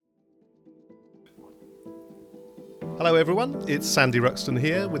Hello everyone, it's Sandy Ruxton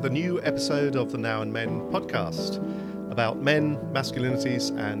here with a new episode of the Now and Men podcast about men,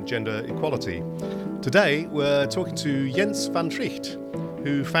 masculinities and gender equality. Today we're talking to Jens van Tricht,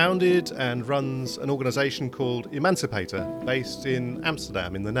 who founded and runs an organisation called Emancipator, based in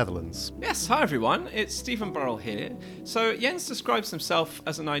Amsterdam in the Netherlands. Yes, hi everyone, it's Stephen Burrell here. So Jens describes himself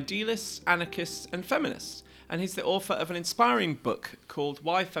as an idealist, anarchist and feminist, and he's the author of an inspiring book called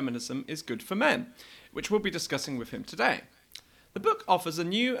Why Feminism is Good for Men, which we'll be discussing with him today. The book offers a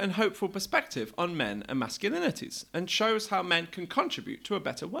new and hopeful perspective on men and masculinities and shows how men can contribute to a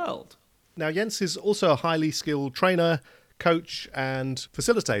better world. Now, Jens is also a highly skilled trainer, coach and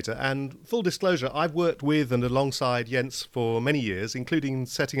facilitator, and full disclosure, I've worked with and alongside Jens for many years, including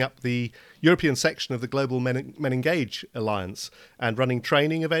setting up the European section of the Global Men Engage Alliance and running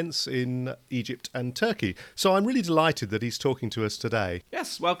training events in Egypt and Turkey. So I'm really delighted that he's talking to us today.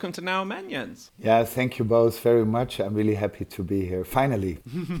 Yes, welcome to Now Men, Jens. Yeah, thank you both very much. I'm really happy to be here, finally.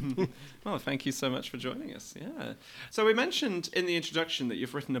 Well, thank you so much for joining us. Yeah. So we mentioned in the introduction that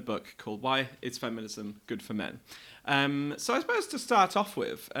you've written a book called Why is Feminism Good for Men? So I suppose to start off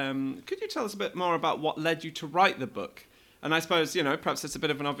with, could you tell us a bit more about what led you to write the book? And I suppose, perhaps it's a bit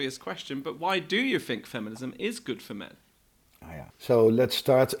of an obvious question, but why do you think feminism is good for men? Oh, yeah. So let's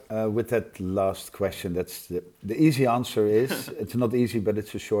start with that last question. That's the easy answer is, it's not easy, but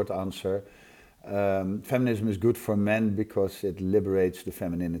it's a short answer. Feminism is good for men because it liberates the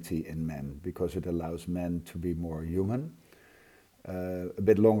femininity in men, because it allows men to be more human. A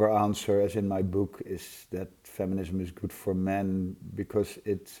bit longer answer, as in my book, is that feminism is good for men because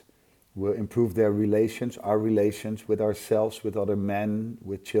it will improve their relations, our relations with ourselves, with other men,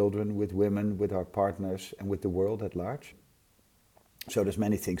 with children, with women, with our partners, and with the world at large. So there's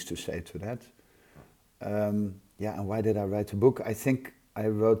many things to say to that. And why did I write the book? I think I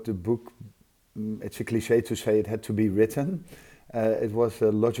wrote the book, it's a cliche to say it had to be written. It was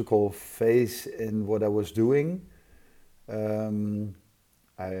a logical phase in what I was doing. But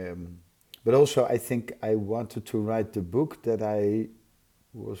also I think I wanted to write the book that I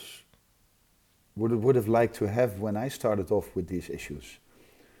would have liked to have when I started off with these issues.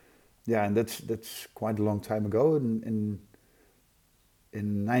 Yeah, and that's quite a long time ago. In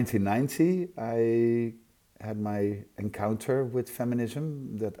 1990, I had my encounter with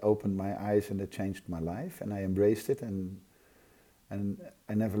feminism that opened my eyes and that changed my life, and I embraced it and I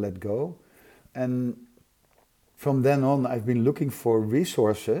never let go. And from then on, I've been looking for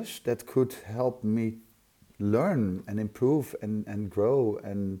resources that could help me learn and improve and grow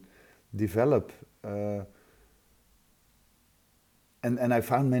and develop. And I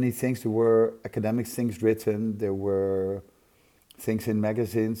found many things. There were academic things written, there were things in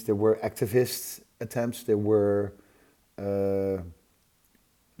magazines, there were activist attempts, there were, you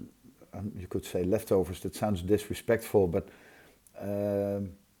could say leftovers, that sounds disrespectful, but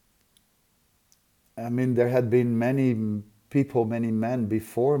there had been many people, many men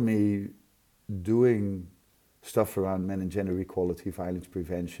before me doing stuff around men and gender equality, violence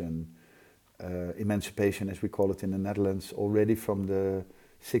prevention, emancipation, as we call it in the Netherlands, already from the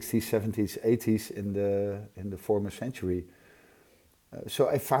 60s, 70s, 80s in the former century. So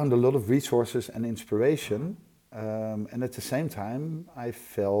I found a lot of resources and inspiration, and at the same time I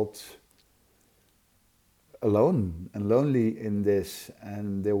felt alone and lonely in this,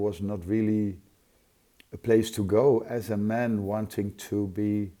 and there was not really a place to go as a man wanting to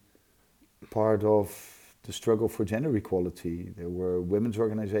be part of the struggle for gender equality. There were women's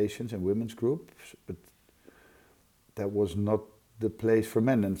organizations and women's groups, but that was not the place for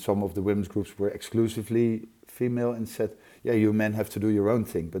men. And some of the women's groups were exclusively female and said, yeah, you men have to do your own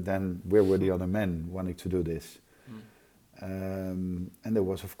thing. But then where were the other men wanting to do this? And there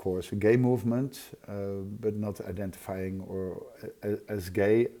was, of course, a gay movement, but not identifying or as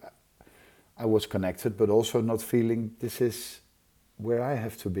gay. I was connected, but also not feeling this is where I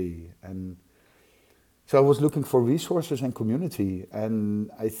have to be. And so I was looking for resources and community,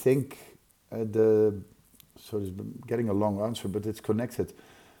 and I think so it's getting a long answer, but it's connected.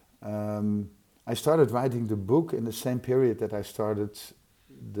 I started writing the book in the same period that I started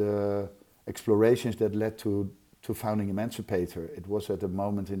the explorations that led to founding Emancipator. It was at a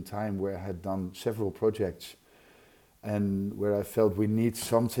moment in time where I had done several projects and where I felt we need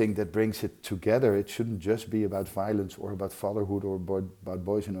something that brings it together. It shouldn't just be about violence or about fatherhood or about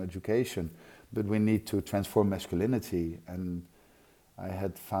boys in education, but we need to transform masculinity. And I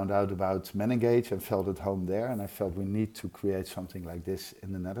had found out about Men Engage and felt at home there, and I felt we need to create something like this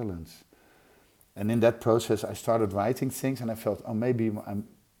in the Netherlands. And in that process I started writing things, and I felt, maybe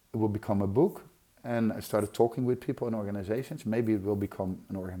it will become a book. And I started talking with people in organizations, maybe it will become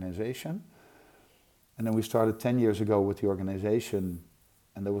an organization. And then we started 10 years ago with the organization,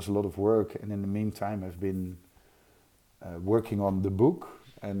 and there was a lot of work. And in the meantime, I've been working on the book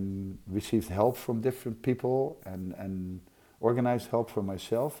and received help from different people and organized help for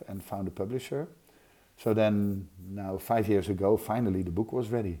myself and found a publisher. So then, now 5 years ago, finally the book was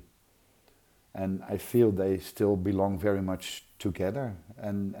ready. And I feel they still belong very much together.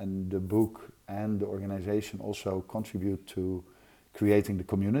 And the book and the organization also contribute to creating the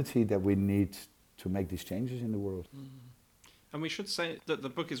community that we need to make these changes in the world. And we should say that the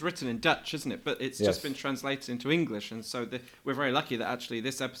book is written in Dutch, isn't it? But it's Yes. just been translated into English. And so we're very lucky that actually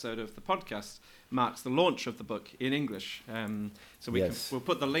this episode of the podcast marks the launch of the book in English. So we'll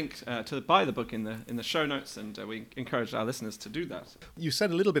put the link to buy the book in the show notes, and we encourage our listeners to do that. You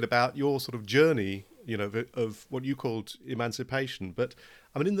said a little bit about your sort of journey, of what you called emancipation. But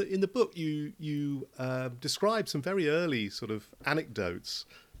I mean, in the book, you describe some very early sort of anecdotes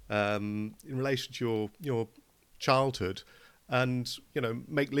in relation to your childhood, and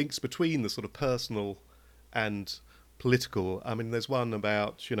make links between the sort of personal and political. I mean, there's one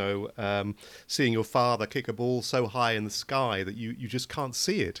about seeing your father kick a ball so high in the sky that you just can't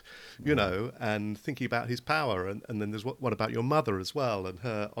see it, and thinking about his power. And then there's one about your mother as well, and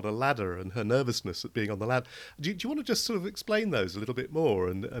her on a ladder and her nervousness at being on the ladder. Do you want to just sort of explain those a little bit more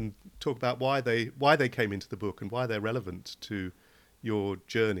and talk about why they came into the book and why they're relevant to your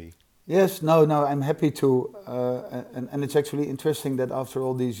journey? Yes, no, I'm happy to, and it's actually interesting that after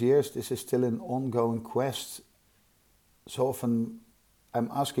all these years, this is still an ongoing quest. So often I'm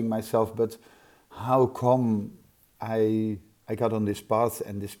asking myself, but how come I got on this path,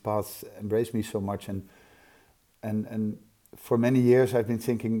 and this path embraced me so much? And for many years I've been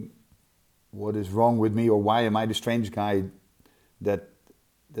thinking, what is wrong with me, or why am I the strange guy that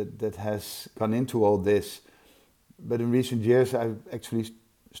has gone into all this? But in recent years I've actually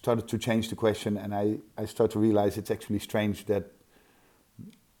started to change the question, and I start to realize it's actually strange that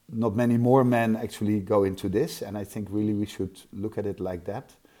not many more men actually go into this, and I think really we should look at it like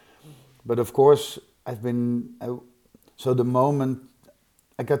that. But of course, so the moment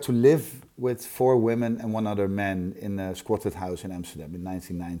I got to live with 4 women and 1 other man in a squatted house in Amsterdam in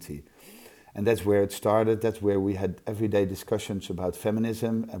 1990. And that's where it started. That's where we had everyday discussions about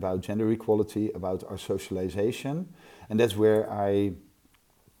feminism, about gender equality, about our socialization. And that's where I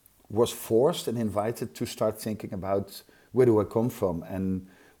was forced and invited to start thinking about where do I come from and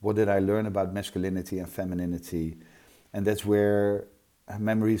what did I learn about masculinity and femininity. And that's where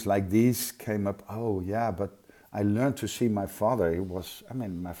memories like these came up. Oh yeah, but I learned to see my father.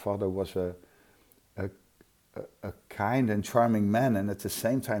 My father was a kind and charming man, and at the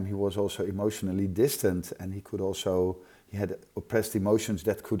same time he was also emotionally distant, and he had oppressed emotions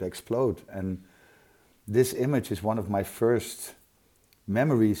that could explode. And this image is one of my first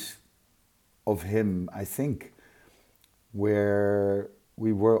memories of him, I think, where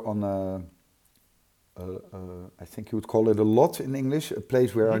we were on I think you would call it a lot in English, a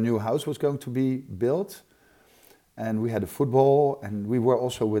place where our new house was going to be built. And we had a football, and we were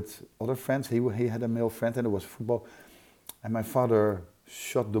also with other friends. He had a male friend, and there was football. And my father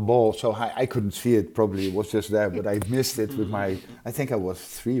shot the ball so high, I couldn't see it, probably it was just there, but I missed it with I think I was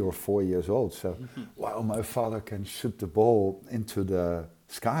 3 or 4 years old. So, wow, my father can shoot the ball into the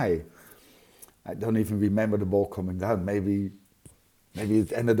sky. I don't even remember the ball coming down. Maybe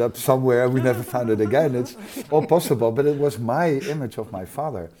it ended up somewhere, we never found it again. It's all possible, but it was my image of my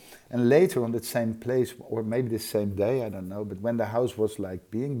father. And later on that same place, or maybe the same day, I don't know, but when the house was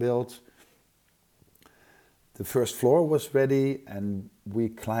like being built, the first floor was ready, and we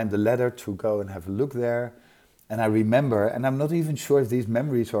climbed the ladder to go and have a look there. And I remember, and I'm not even sure if these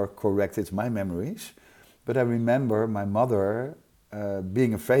memories are correct, it's my memories, but I remember my mother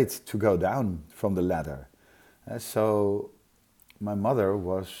being afraid to go down from the ladder. So my mother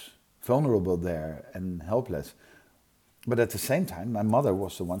was vulnerable there and helpless. But at the same time, my mother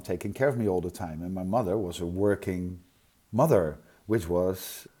was the one taking care of me all the time. And my mother was a working mother, which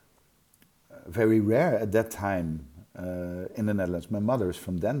was very rare at that time in the Netherlands. My mother is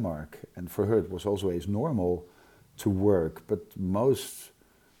from Denmark, and for her it was always normal to work. But most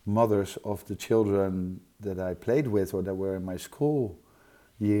mothers of the children that I played with or that were in my school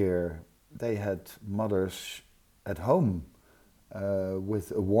year, they had mothers at home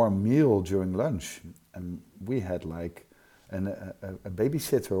with a warm meal during lunch. And we had like a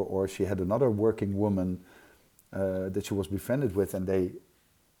babysitter, or she had another working woman that she was befriended with, and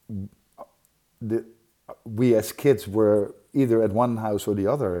we as kids were either at one house or the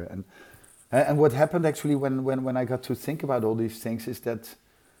other. And what happened actually when I got to think about all these things is that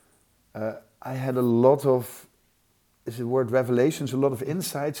I had a lot of, is the word revelations, a lot of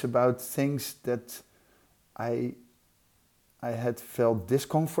insights about things that I had felt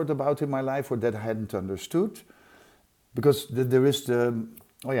discomfort about in my life, or that I hadn't understood. Because there is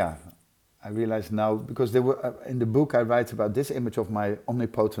I realize now, because there were, in the book I write about this image of my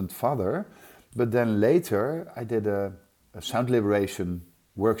omnipotent father, but then later I did a sound liberation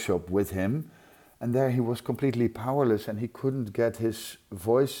workshop with him, and there he was completely powerless and he couldn't get his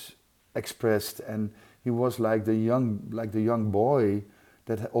voice expressed, and he was like the young boy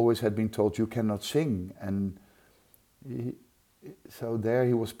that always had been told you cannot sing, and so there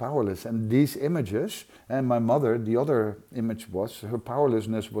he was powerless. And these images, and my mother, the other image was her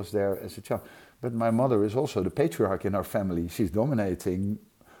powerlessness was there as a child. But my mother is also the patriarch in our family. She's dominating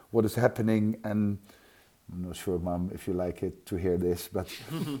what is happening, and I'm not sure, Mom, if you like it to hear this, but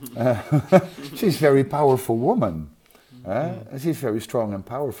she's a very powerful woman. And she's very strong and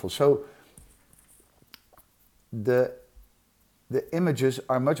powerful. So the images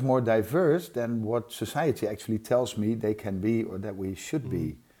are much more diverse than what society actually tells me they can be or that we should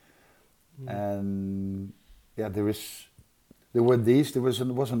be. And yeah, there was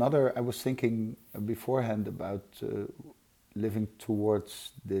another, I was thinking beforehand about living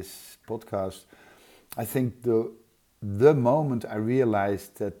towards this podcast. I think the moment I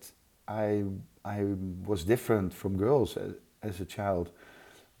realized that I was different from girls as a child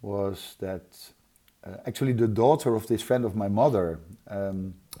was that actually the daughter of this friend of my mother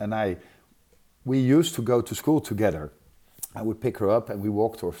and we used to go to school together. I would pick her up and we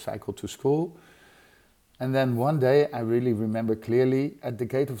walked or cycled to school. And then one day, I really remember clearly, at the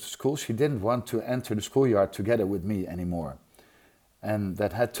gate of the school, she didn't want to enter the schoolyard together with me anymore. And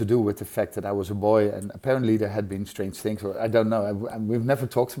that had to do with the fact that I was a boy, and apparently there had been strange things, or I don't know, we've never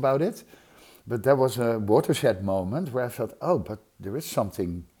talked about it. But there was a watershed moment where I felt, oh, but there is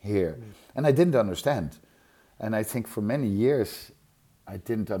something here. And I didn't understand. And I think for many years, I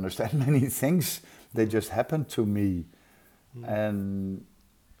didn't understand many things. They just happened to me. And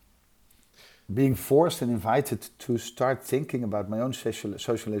being forced and invited to start thinking about my own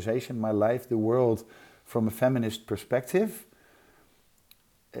socialization, my life, the world, from a feminist perspective,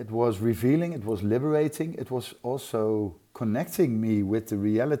 it was revealing, it was liberating, it was also connecting me with the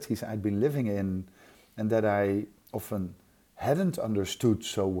realities I'd been living in and that I often hadn't understood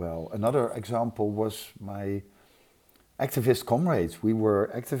so well. Another example was my activist comrades. We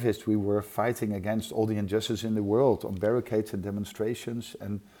were activists, we were fighting against all the injustice in the world on barricades and demonstrations,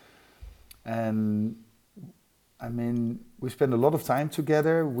 and I mean, we spent a lot of time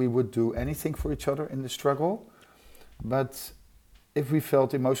together. We would do anything for each other in the struggle, but if we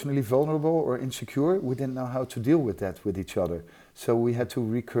felt emotionally vulnerable or insecure, we didn't know how to deal with that with each other. So we had to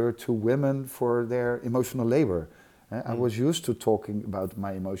recur to women for their emotional labor. I was used to talking about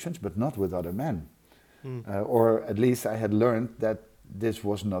my emotions, but not with other men. Or at least I had learned that this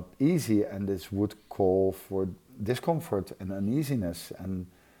was not easy and this would call for discomfort and uneasiness and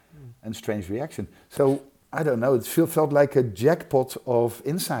strange reaction. So I don't know, it felt like a jackpot of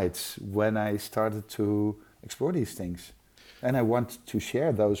insights when I started to explore these things. And I want to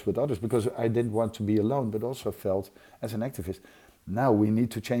share those with others because I didn't want to be alone, but also felt as an activist, now we need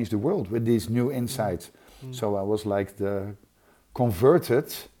to change the world with these new insights. So I was like the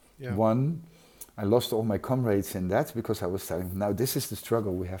converted one. I lost all my comrades in that because I was telling them, now this is the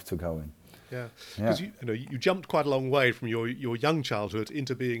struggle we have to go in. Yeah, because you jumped quite a long way from your young childhood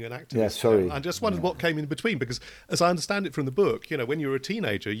into being an activist. Yeah, sorry. I just wondered what came in between, because as I understand it from the book, when you were a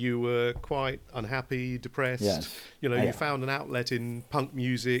teenager, you were quite unhappy, depressed. Yes. You found an outlet in punk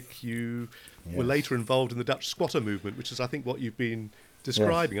music. You were later involved in the Dutch squatter movement, which is, I think, what you've been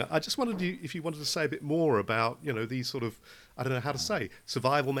describing. Yes. I just wondered if you wanted to say a bit more about, these sort of, I don't know how to say,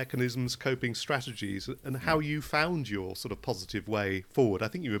 survival mechanisms, coping strategies, and how you found your sort of positive way forward. I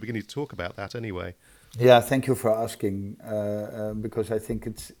think you were beginning to talk about that anyway. Yeah, thank you for asking, because I think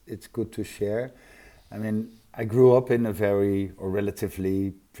it's good to share. I mean, I grew up in a very, or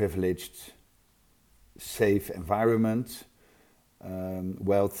relatively privileged, safe environment,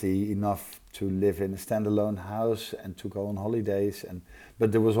 wealthy enough to live in a standalone house and to go on holidays,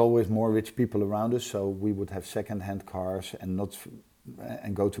 but there was always more rich people around us, so we would have second-hand cars and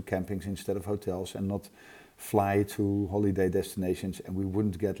go to campings instead of hotels and not fly to holiday destinations, and we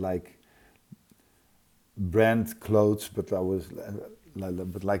wouldn't get like brand clothes, but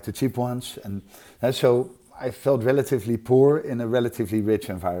like the cheap ones, and so I felt relatively poor in a relatively rich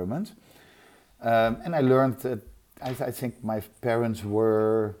environment, and I learned that I think my parents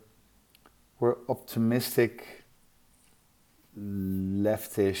were optimistic,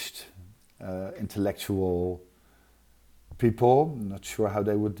 leftish, intellectual people. I'm not sure how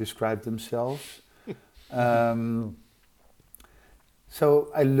they would describe themselves. So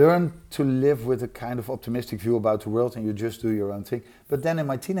I learned to live with a kind of optimistic view about the world, and you just do your own thing. But then in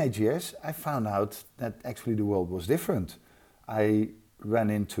my teenage years, I found out that actually the world was different. I ran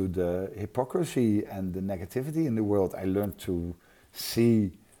into the hypocrisy and the negativity in the world. I learned to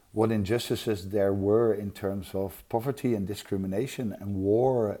see what injustices there were in terms of poverty and discrimination and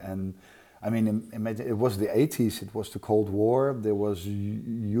war. And I mean, imagine, it was the 80s, it was the Cold War, there was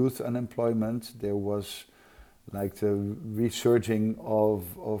youth unemployment, there was like the resurging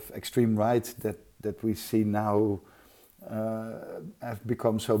of extreme right that we see now have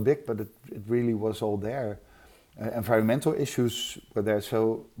become so big, but it really was all there. Environmental issues were there.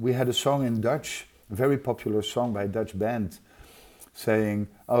 So we had a song in Dutch, a very popular song by a Dutch band, saying,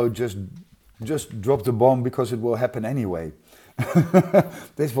 "Oh, just drop the bomb because it will happen anyway."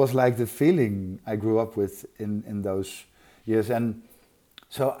 This was like the feeling I grew up with in those years. And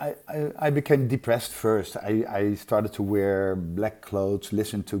so I became depressed first. I started to wear black clothes,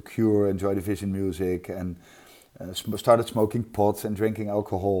 listen to Cure and Joy Division music, and started smoking pot and drinking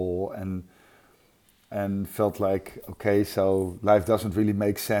alcohol, and felt like, okay, so life doesn't really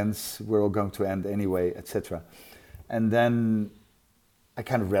make sense. We're all going to end anyway, etc. And then I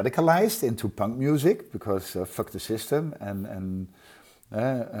kind of radicalized into punk music because fuck the system, and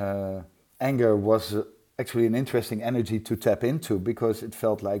anger was actually an interesting energy to tap into because it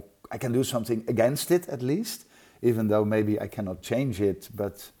felt like I can do something against it at least, even though maybe I cannot change it,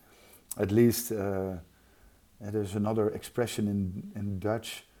 but at least there's another expression in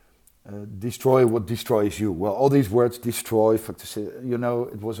Dutch, destroy what destroys you. Well, all these words, destroy, fuck the system, you know,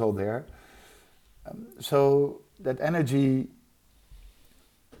 it was all there. So that energy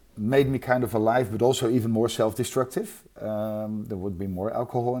made me kind of alive, but also even more self-destructive. There would be more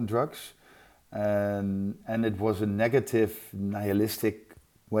alcohol and drugs. And it was a negative, nihilistic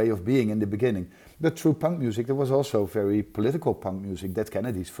way of being in the beginning. But through punk music, there was also very political punk music, Dead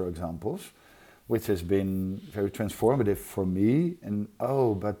Kennedys, for example, which has been very transformative for me. And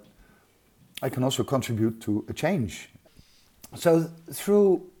but I can also contribute to a change. So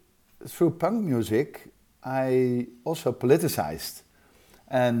through punk music, I also politicized.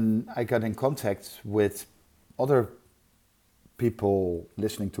 And I got in contact with other people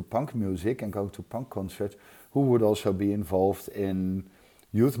listening to punk music and going to punk concerts who would also be involved in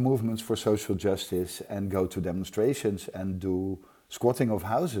youth movements for social justice and go to demonstrations and do squatting of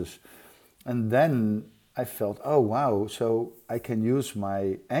houses. And then I felt, oh wow, so I can use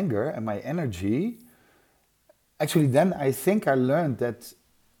my anger and my energy. Actually, then I think I learned that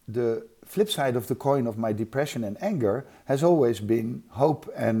the flip side of the coin of my depression and anger has always been hope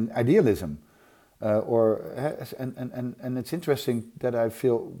and idealism. And it's interesting that I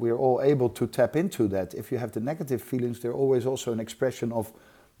feel we're all able to tap into that. If you have the negative feelings, they're always also an expression of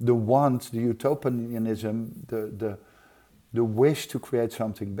the want, the utopianism, the wish to create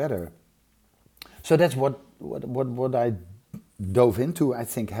something better. So that's what I dove into, I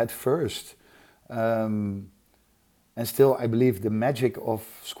think, head first. And still, I believe the magic of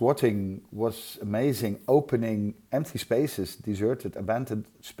squatting was amazing, opening empty spaces, deserted, abandoned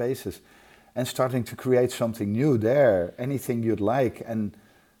spaces, and starting to create something new there, anything you'd like, and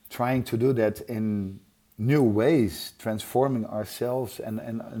trying to do that in new ways, transforming ourselves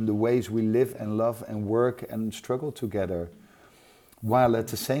and the ways we live and love and work and struggle together, while at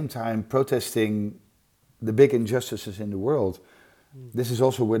the same time protesting the big injustices in the world. This is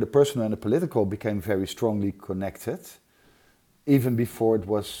also where the personal and the political became very strongly connected, even before it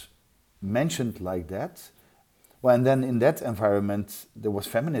was mentioned like that. Well, and then in that environment, there was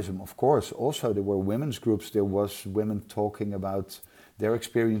feminism, of course. Also, there were women's groups. There was women talking about their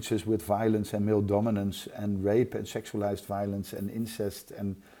experiences with violence and male dominance and rape and sexualized violence and incest.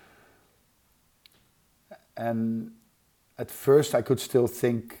 And at first, I could still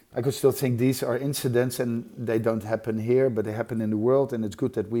think these are incidents and they don't happen here, but they happen in the world. And it's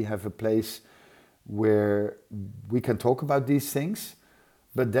good that we have a place where we can talk about these things.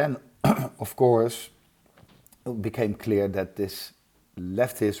 But then, of course, it became clear that this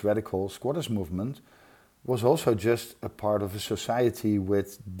leftist radical squatters movement was also just a part of a society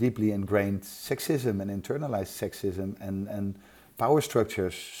with deeply ingrained sexism and internalized sexism and power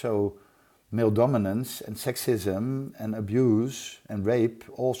structures. So male dominance and sexism and abuse and rape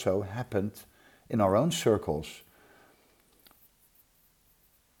also happened in our own circles.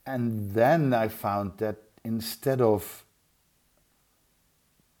 And then I found that instead of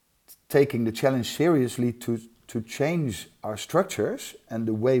taking the challenge seriously to change our structures and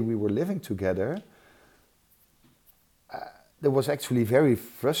the way we were living together, there was actually very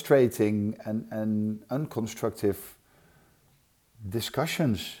frustrating and unconstructive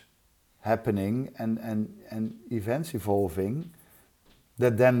discussions happening and events evolving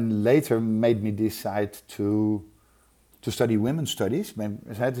that then later made me decide to study women's studies.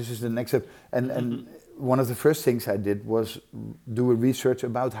 This is the next step. And one of the first things I did was do a research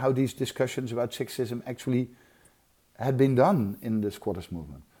about how these discussions about sexism actually had been done in the squatters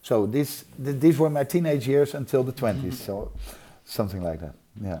movement. So these were my teenage years until the 20s, so something like that,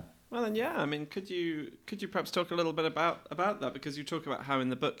 yeah. Well, then, yeah, I mean, could you perhaps talk a little bit about that? Because you talk about how in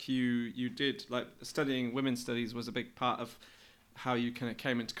the book you did, like, studying women's studies was a big part of how you kind of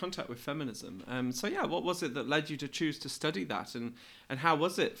came into contact with feminism. So yeah, what was it that led you to choose to study that, and how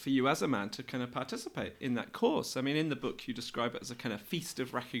was it for you as a man to kind of participate in that course? I mean, in the book you describe it as a kind of feast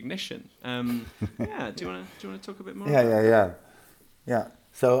of recognition. Yeah, do you want to talk a bit more? Yeah.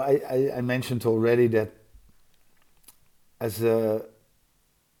 So I mentioned already that as a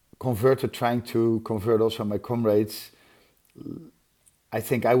converter trying to convert also my comrades, I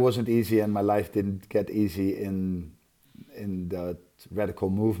think I wasn't easy and my life didn't get easy in that radical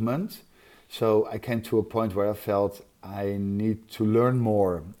movement. So I came to a point where I felt I need to learn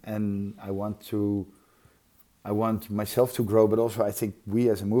more, and I want myself to grow, but also I think we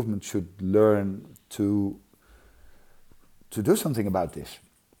as a movement should learn to do something about this.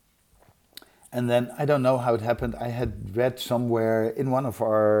 And then I don't know how it happened. I had read somewhere in one of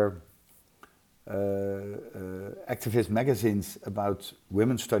our activist magazines about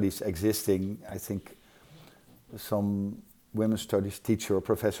women's studies existing. I think some women's studies teacher or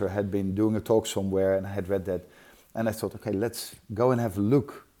professor had been doing a talk somewhere, and I had read that, and I thought, okay, let's go and have a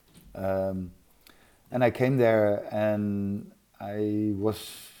look. And I came there, and I was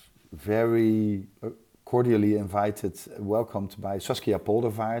very cordially invited, welcomed by Saskia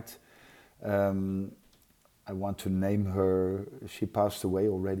Poldervaart. I want to name her. She passed away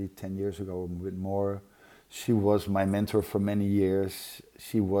already 10 years ago, or a bit more. She was my mentor for many years.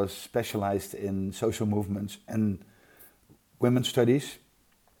 She was specialized in social movements and women's studies.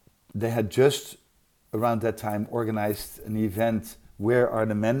 They had just around that time organized an event, Where Are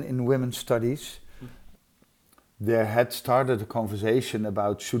the Men in Women's Studies? There had started a conversation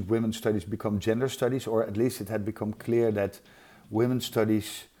about should women's studies become gender studies, or at least it had become clear that women's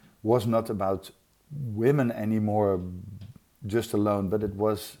studies was not about women anymore just alone, but it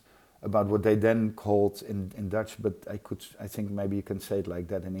was about what they then called in Dutch, but I think maybe you can say it like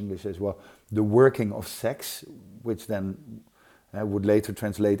that in English as well, the working of sex, which then would later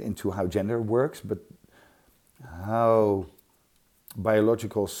translate into how gender works, but how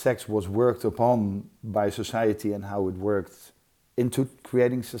biological sex was worked upon by society and how it worked into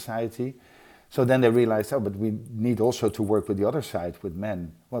creating society. So then they realized, but we need also to work with the other side, with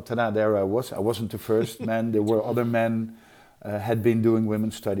men. Well, there I was. I wasn't the first man. There were other men had been doing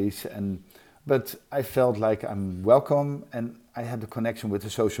women's studies, but I felt like I'm welcome, and I had a connection with the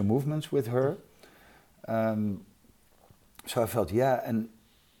social movements with her. So I felt, and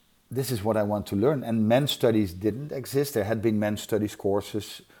this is what I want to learn. And men's studies didn't exist. There had been men's studies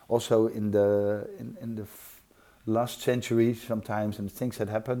courses also in the last century sometimes, and things had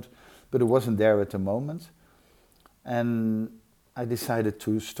happened, but it wasn't there at the moment. And I decided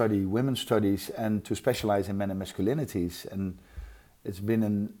to study women's studies and to specialize in men and masculinities. And it's been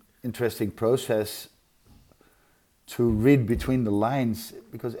an interesting process to read between the lines,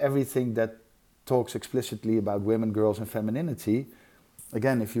 because everything that talks explicitly about women, girls, and femininity,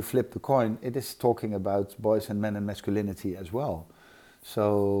 again, if you flip the coin, it is talking about boys and men and masculinity as well.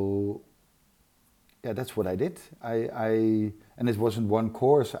 So, that's what I did. And it wasn't one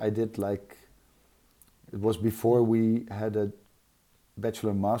course. I did it was before we had a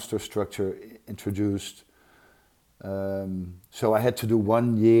bachelor-master structure introduced. So I had to do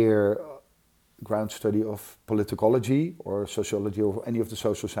 1 year ground study of politicology or sociology or any of the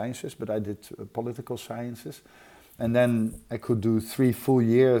social sciences, but I did political sciences. And then I could do 3 full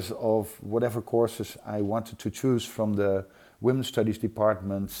years of whatever courses I wanted to choose from the women's studies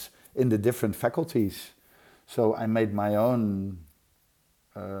departments in the different faculties. So I made my own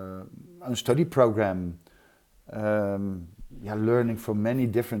study program, learning from many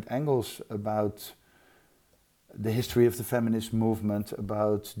different angles about the history of the feminist movement,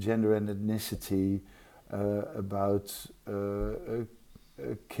 about gender and ethnicity, about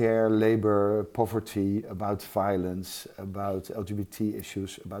care, labor, poverty, about violence, about LGBT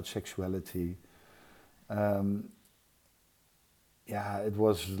issues, about sexuality. It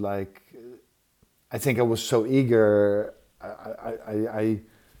was like, I think I was so eager. I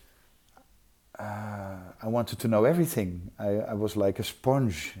wanted to know everything. I was like a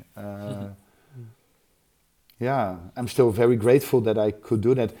sponge. I'm still very grateful that I could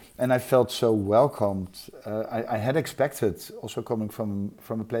do that, and I felt so welcomed. I had expected, also coming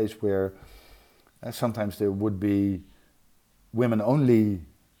from a place where sometimes there would be women-only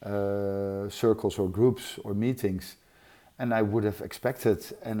circles or groups or meetings, and I would have expected,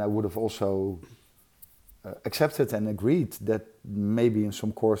 and I would have also accepted and agreed that maybe in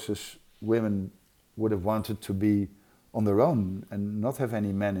some courses women would have wanted to be on their own and not have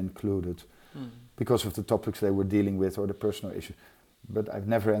any men included because of the topics they were dealing with or the personal issues. But I've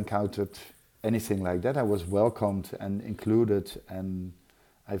never encountered anything like that. I was welcomed and included, and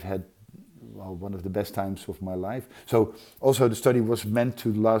I've had one of the best times of my life. So also the study was meant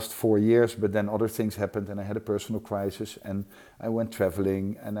to last 4 years, but then other things happened and I had a personal crisis and I went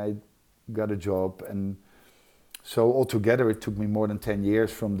traveling and I got a job, and so altogether it took me more than 10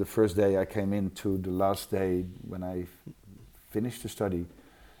 years from the first day I came in to the last day when I finished the study,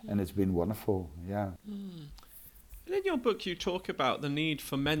 and it's been wonderful, yeah. In your book, you talk about the need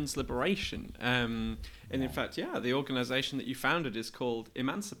for men's liberation. And in fact, the organisation that you founded is called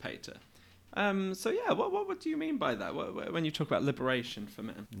Emancipator. What do you mean by that when you talk about liberation for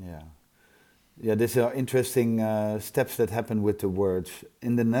men? Yeah, these are interesting steps that happen with the words.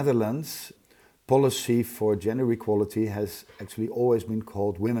 In the Netherlands, policy for gender equality has actually always been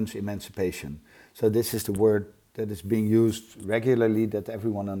called women's emancipation. So this is the word that is being used regularly, that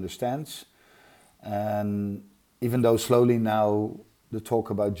everyone understands. And even though slowly now the talk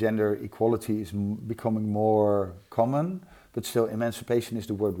about gender equality is becoming more common, but still emancipation is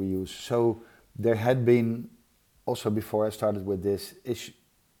the word we use. So there had been, also before I started with this,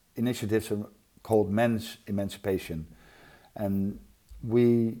 initiatives called men's emancipation. And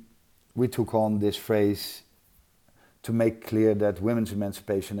we took on this phrase to make clear that women's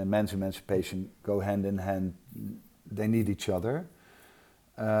emancipation and men's emancipation go hand in hand. They need each other.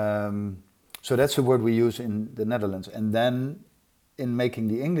 So that's the word we use in the Netherlands. And then in making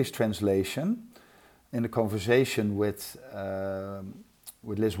the English translation, in a conversation with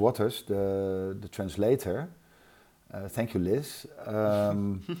Liz Waters, the translator, thank you Liz,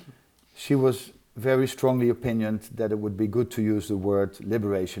 she was very strongly opinioned that it would be good to use the word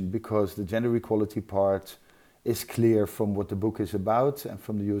liberation, because the gender equality part is clear from what the book is about and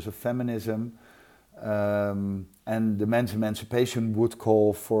from the use of feminism. And the men's emancipation would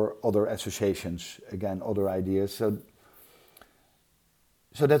call for other associations, again, other ideas.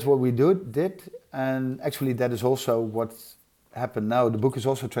 So that's what we did, and actually that is also what happened now. The book is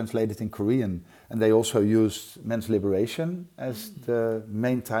also translated in Korean, and they also used men's liberation as the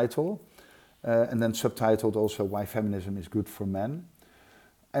main title, and then subtitled also Why Feminism is Good for Men.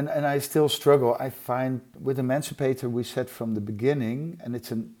 And I still struggle. I find with Emancipator we said from the beginning, and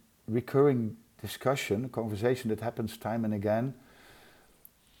it's a recurring discussion, a conversation that happens time and again,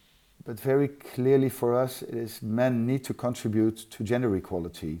 but very clearly for us it is men need to contribute to gender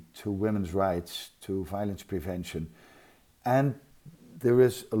equality, to women's rights, to violence prevention. And there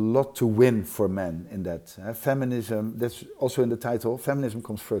is a lot to win for men in that. Feminism, that's also in the title, feminism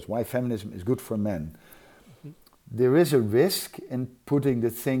comes first. Why feminism is good for men. There is a risk in putting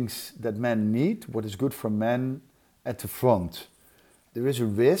the things that men need, what is good for men, at the front. There is a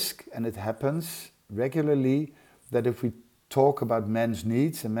risk, and it happens regularly, that if we talk about men's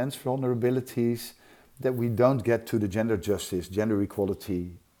needs and men's vulnerabilities, that we don't get to the gender justice, gender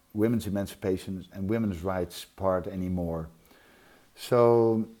equality, women's emancipation and women's rights part anymore.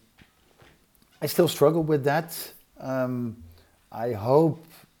 So I still struggle with that. I hope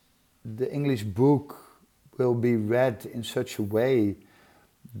the English book will be read in such a way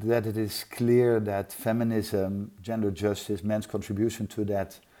that it is clear that feminism, gender justice, men's contribution to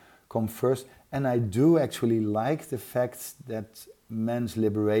that come first. And I do actually like the fact that men's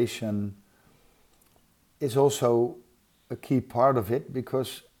liberation is also a key part of it,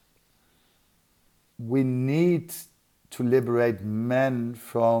 because we need to liberate men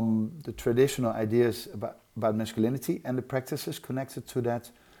from the traditional ideas about masculinity and the practices connected to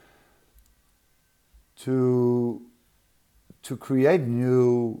that, to create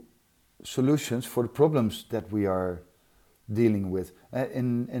new solutions for the problems that we are dealing with.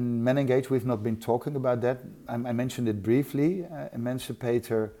 In Men Engage, we've not been talking about that. I mentioned it briefly.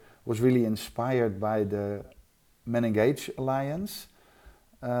 Emancipator was really inspired by the Men Engage Alliance.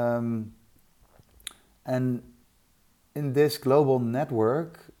 And in this global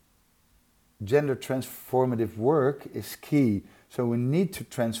network, gender transformative work is key. So we need to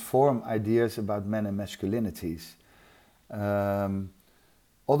transform ideas about men and masculinities.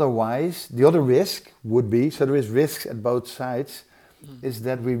 Otherwise, the other risk would be, so there is risks at both sides, is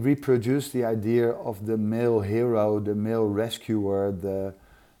that we reproduce the idea of the male hero, the male rescuer,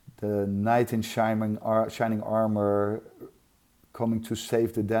 the knight in shining armor coming to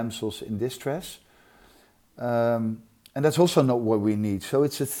save the damsels in distress. And that's also not what we need. So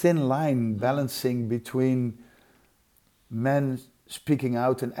it's a thin line balancing between men speaking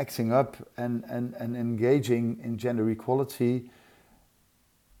out and acting up and engaging in gender equality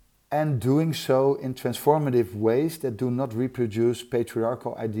and doing so in transformative ways that do not reproduce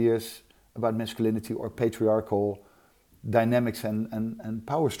patriarchal ideas about masculinity or patriarchal dynamics and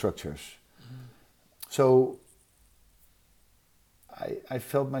power structures. Mm-hmm. So I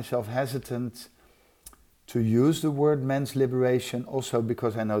felt myself hesitant to use the word men's liberation, also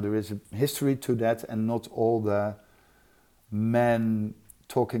because I know there is a history to that, and not all the men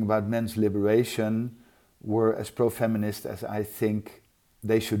talking about men's liberation were as pro-feminist as I think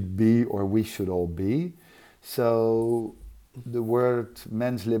they should be, or we should all be. So the word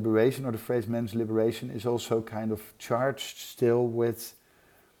men's liberation, or the phrase men's liberation, is also kind of charged still with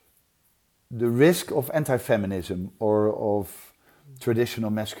the risk of anti-feminism or of traditional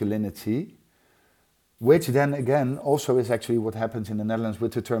masculinity, which then again also is actually what happens in the Netherlands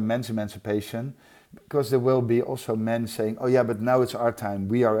with the term men's emancipation, because there will be also men saying, oh yeah, but now it's our time,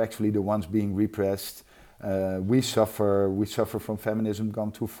 we are actually the ones being repressed, we suffer from feminism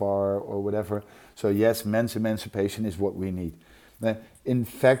gone too far or whatever, so yes, men's emancipation is what we need. In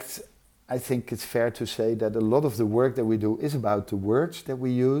fact, I think it's fair to say that a lot of the work that we do is about the words that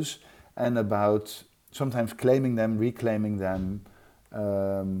we use and about sometimes claiming them, reclaiming them,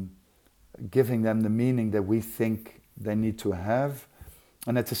 giving them the meaning that we think they need to have,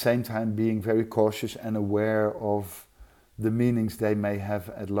 and at the same time being very cautious and aware of the meanings they may have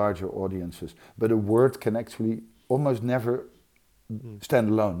at larger audiences. But a word can actually almost never stand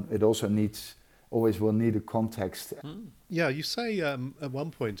alone. It also always will need a context. Yeah, you say at one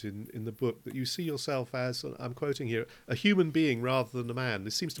point in the book that you see yourself as, I'm quoting here, a human being rather than a man.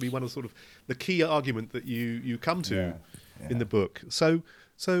 This seems to be one of sort of the key argument that you come to in the book.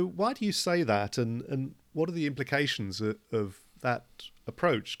 So why do you say that, and what are the implications of that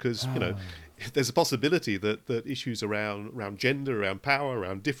approach? Because there's a possibility that issues around gender, around power,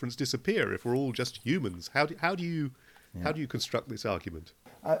 around difference disappear if we're all just humans. How do you construct this argument?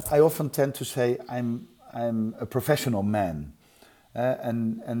 I often tend to say I'm a professional man,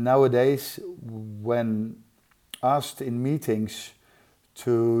 and nowadays when asked in meetings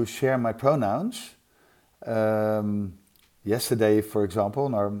to share my pronouns, yesterday, for example,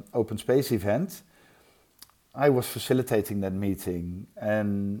 in our open space event, I was facilitating that meeting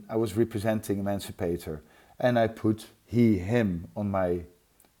and I was representing Emancipator, and I put he, him on my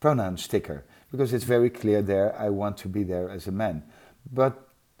pronoun sticker because it's very clear there I want to be there as a man. But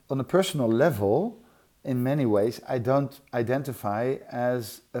on a personal level, in many ways, I don't identify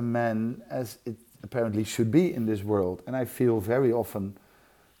as a man as it apparently should be in this world, and I feel very often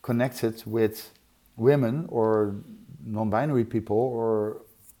connected with women or non-binary people or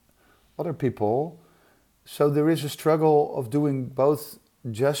other people. So there is a struggle of doing both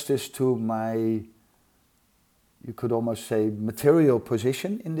justice to my, you could almost say, material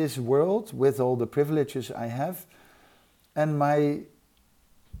position in this world with all the privileges I have, and my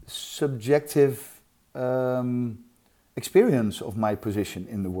subjective experience of my position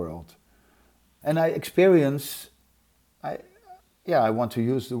in the world. And I want to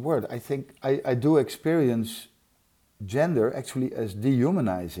use the word, I think I do experience gender actually as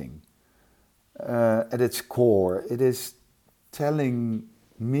dehumanizing. At its core, it is telling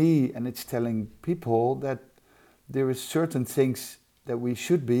me and it's telling people that there is certain things that we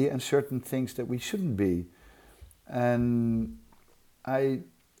should be and certain things that we shouldn't be. And I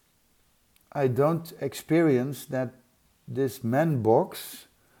don't experience that this man box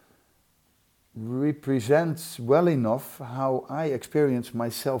represents well enough how I experience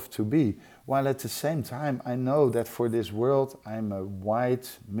myself to be, while at the same time I know that for this world I'm a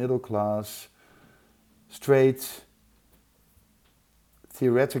white, middle class, straight,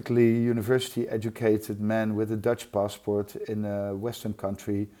 theoretically university educated man with a Dutch passport in a Western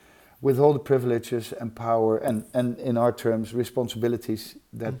country with all the privileges and power and in our terms responsibilities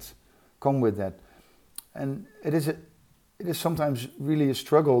that come with that. And it is sometimes really a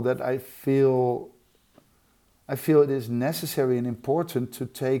struggle that I feel it is necessary and important to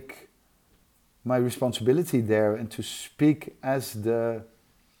take my responsibility there and to speak as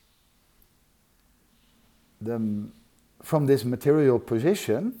from this material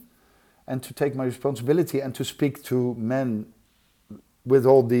position, and to take my responsibility and to speak to men with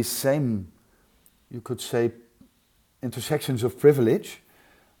all these same, you could say, intersections of privilege.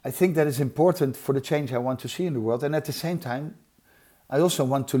 I think that is important for the change I want to see in the world, and at the same time I also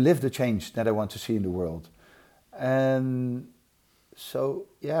want to live the change that I want to see in the world. And so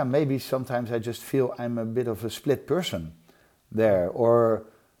maybe sometimes I just feel I'm a bit of a split person there, or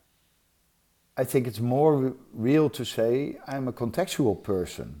I think it's more real to say I'm a contextual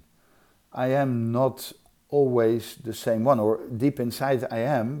person. I am not always the same one, or deep inside I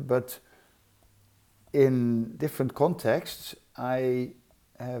am, but in different contexts I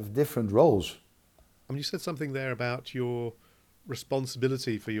have different roles. I mean, you said something there about your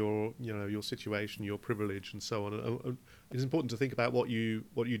responsibility for your situation, your privilege, and so on. It's important to think about what you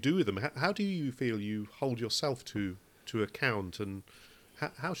do with them. How do you feel you hold yourself to account, and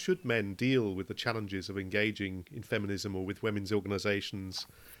how should men deal with the challenges of engaging in feminism or with women's organisations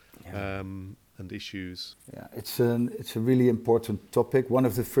and issues? Yeah, it's a really important topic. One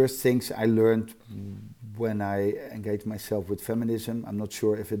of the first things I learned when I engaged myself with feminism, I'm not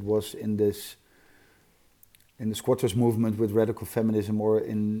sure if it was in the squatters movement with radical feminism or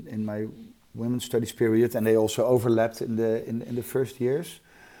in my women's studies period, and they also overlapped in the first years.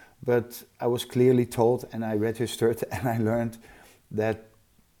 But I was clearly told, and I registered, and I learned that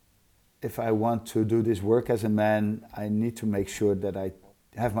if I want to do this work as a man, I need to make sure that I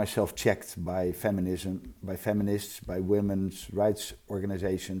have myself checked by feminism, by feminists, by women's rights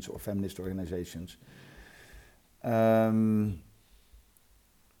organizations or feminist organizations.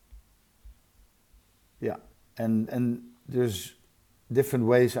 And there's different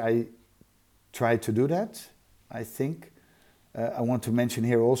ways I try to do that, I think. I want to mention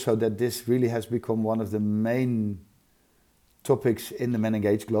here also that this really has become one of the main topics in the Men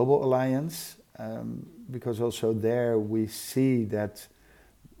Engage Global Alliance, because also there we see that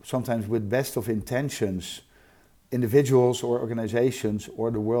sometimes with best of intentions, individuals or organizations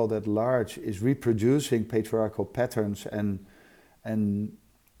or the world at large is reproducing patriarchal patterns and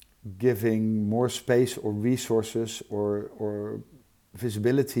giving more space or resources or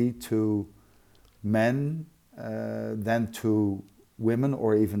visibility to men than to women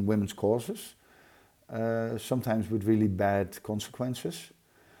or even women's causes, sometimes with really bad consequences.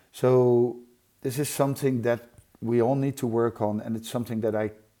 So this is something that we all need to work on, and it's something that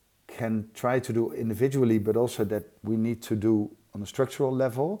I can try to do individually, but also that we need to do on a structural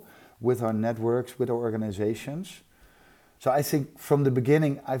level with our networks, with our organizations. So I think from the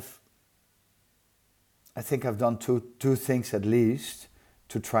beginning I've done two things at least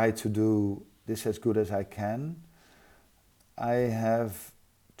to try to do this as good as I can. I have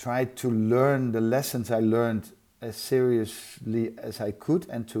tried to learn the lessons I learned as seriously as I could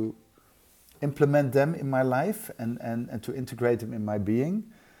and to implement them in my life and to integrate them in my being.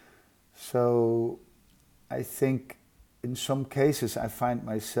 So I think in some cases I find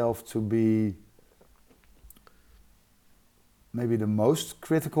myself to be maybe the most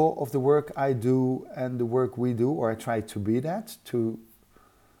critical of the work I do and the work we do, or I try to be that, to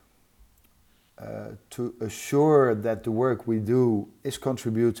assure that the work we do is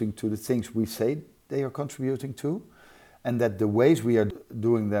contributing to the things we say they are contributing to, and that the ways we are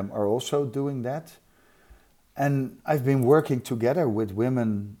doing them are also doing that. And I've been working together with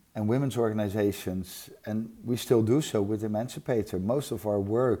women and women's organizations, and we still do so with Emancipator. Most of our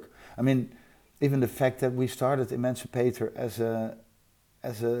work, I mean, even the fact that we started Emancipator as a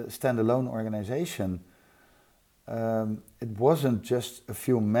standalone organization, it wasn't just a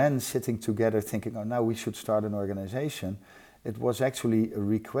few men sitting together thinking, oh, now we should start an organization. It was actually a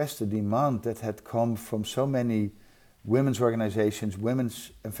request, a demand that had come from so many women's organizations,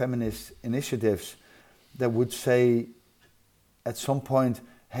 women's and feminist initiatives that would say at some point,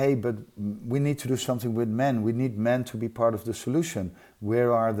 hey, but we need to do something with men. We need men to be part of the solution.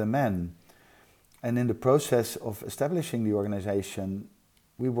 Where are the men? And in the process of establishing the organization,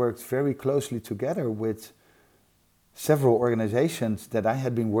 we worked very closely together with several organizations that I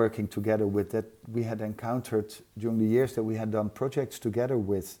had been working together with, that we had encountered during the years that we had done projects together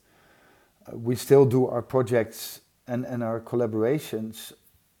with. We still do our projects and our collaborations,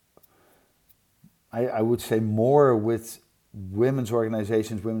 I would say, more with women's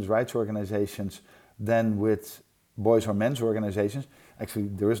organizations, women's rights organizations, than with boys or men's organizations. Actually,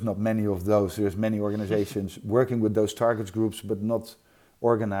 there is not many of those. There's many organizations working with those target groups, but not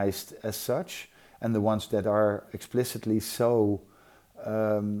organized as such. And the ones that are explicitly so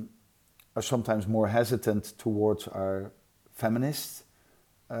are sometimes more hesitant towards our feminist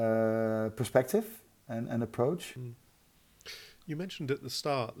perspective and approach. You mentioned at the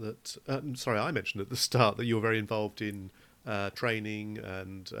start that, I mentioned at the start that you're very involved in training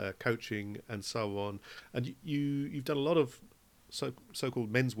and coaching and so on. And you've done a lot of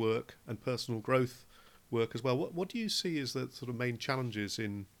so-called men's work and personal growth work as well. What do you see as the sort of main challenges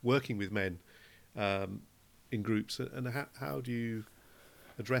in working with men in groups, and how do you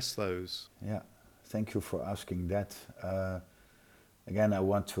address those? Yeah, thank you for asking that. Again, I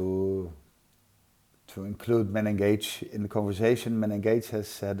want to include Men Engage in the conversation. Men Engage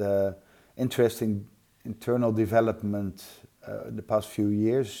has had an interesting internal development the past few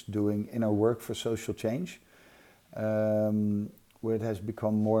years doing inner work for social change, where it has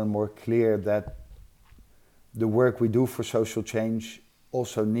become more and more clear that the work we do for social change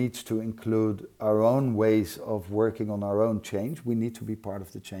also needs to include our own ways of working on our own change. We need to be part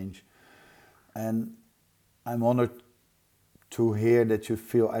of the change. And I'm honored to hear that you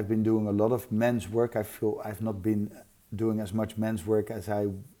feel I've been doing a lot of men's work. I feel I've not been doing as much men's work as I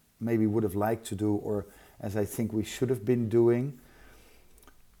maybe would have liked to do, or as I think we should have been doing.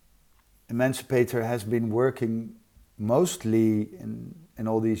 Emancipator has been working mostly in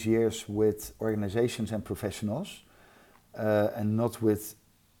all these years with organizations and professionals, and not with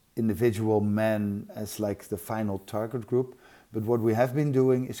individual men as like the final target group. But what we have been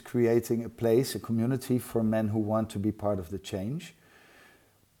doing is creating a place, a community for men who want to be part of the change.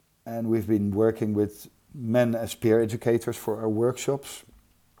 And we've been working with men as peer educators for our workshops.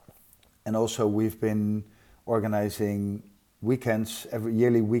 And also we've been organizing weekends,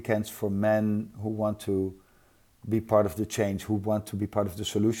 yearly weekends for men who want to be part of the change, who want to be part of the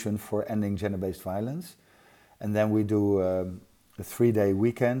solution for ending gender-based violence. And then we do a 3-day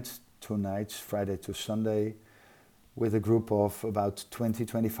weekend, 2 nights, Friday to Sunday, with a group of about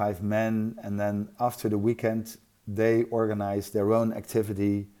 20-25 men. And then after the weekend, they organize their own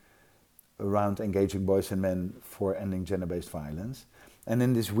activity around engaging boys and men for ending gender-based violence. And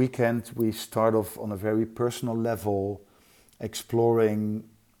in this weekend, we start off on a very personal level, exploring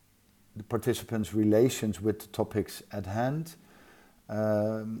the participants' relations with the topics at hand.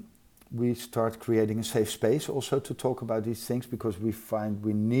 We start creating a safe space also to talk about these things, because we find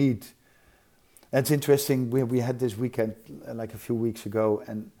we need... It's interesting, we had this weekend like a few weeks ago,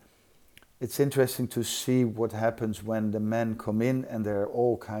 and it's interesting to see what happens when the men come in and they're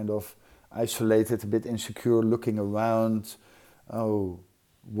all kind of isolated, a bit insecure, looking around. Oh,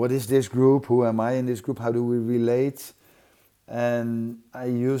 what is this group? Who am I in this group? How do we relate? And I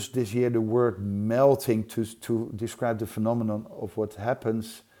used this year the word melting to describe the phenomenon of what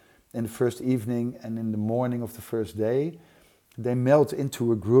happens in the first evening and in the morning of the first day. They melt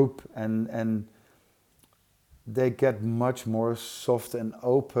into a group and they get much more soft and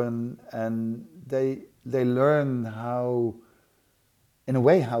open, and they learn how, in a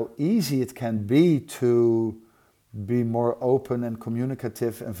way, how easy it can be to be more open and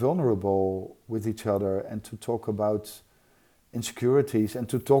communicative and vulnerable with each other, and to talk about insecurities, and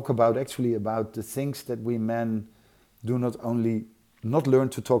to talk about the things that we men do not only not learn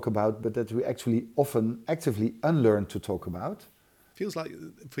to talk about, but that we actually often actively unlearn to talk about. Feels like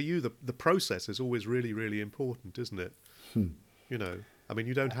for you the process is always really, really important, isn't it? You know, I mean,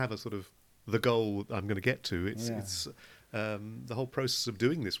 you don't have a sort of the goal I'm going to get to. It's the whole process of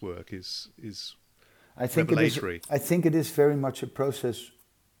doing this work is revelatory. I think it is very much a process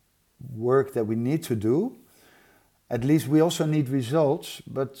work that we need to do. At least we also need results.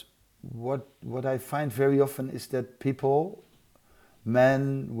 But what I find very often is that people,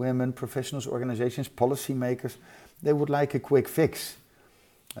 men, women, professionals, organizations, policymakers, they would like a quick fix.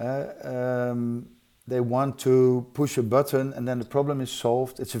 They want to push a button and then the problem is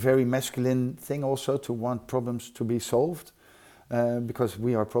solved. It's a very masculine thing also to want problems to be solved, because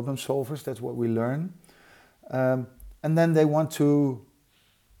we are problem solvers, that's what we learn. And then they want to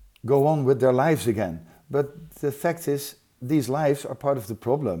go on with their lives again. But the fact is, these lives are part of the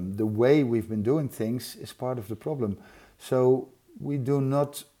problem. The way we've been doing things is part of the problem. So we do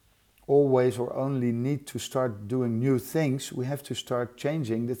not always or only need to start doing new things. We have to start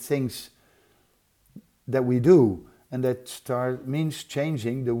changing the things that we do, and that means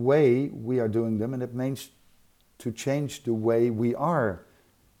changing the way we are doing them, and it means to change the way we are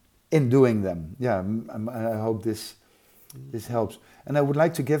in doing them. Yeah, I hope this helps. And I would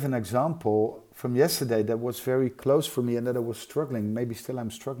like to give an example from yesterday that was very close for me and that I was struggling, maybe still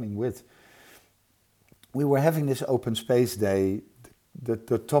I'm struggling with. We were having this open space day.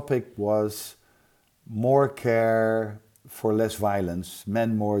 The topic was more care for less violence,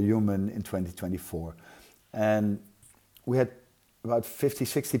 men more human in 2024. And we had about 50,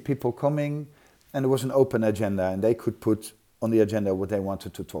 60 people coming, and there was an open agenda, and they could put on the agenda what they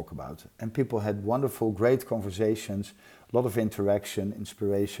wanted to talk about. And people had wonderful, great conversations, a lot of interaction,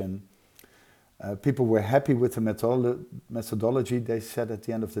 inspiration. People were happy with the methodology, they said at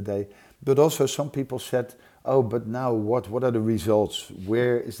the end of the day. But also some people said, oh, but now what? What are the results?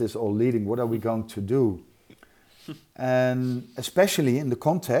 Where is this all leading? What are we going to do? And especially in the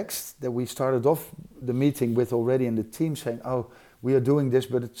context that we started off the meeting with already in the team saying, oh, we are doing this,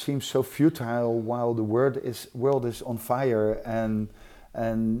 but it seems so futile while the world is on fire and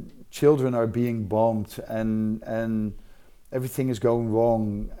children are being bombed and everything is going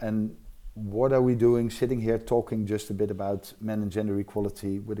wrong. And what are we doing sitting here talking just a bit about men and gender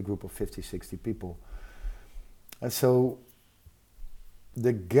equality with a group of 50, 60 people? And so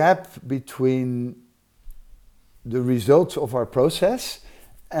the gap between the results of our process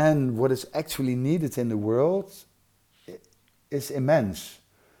and what is actually needed in the world is immense.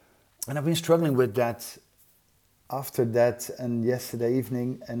 And I've been struggling with that after that and yesterday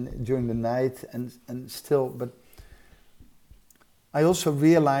evening and during the night and still, but I also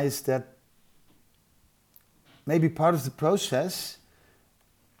realized that maybe part of the process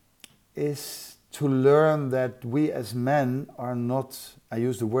is to learn that we as men are not, I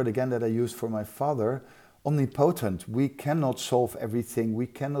use the word again that I used for my father, omnipotent. We cannot solve everything, we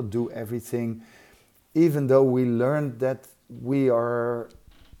cannot do everything, even though we learned that we are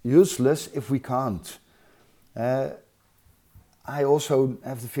useless if we can't. I also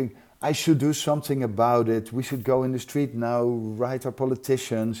have the feeling I should do something about it. We should go in the street now, write our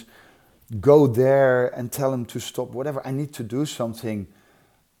politicians, go there and tell them to stop, whatever. I need to do something.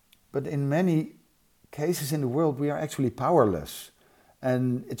 But in many cases in the world, we are actually powerless.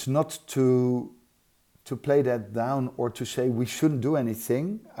 And it's not to play that down or to say we shouldn't do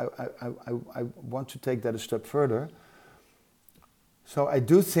anything. I want to take that a step further. So I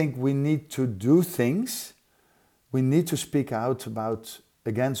do think we need to do things. We need to speak out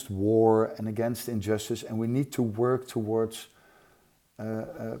against war and against injustice, and we need to work towards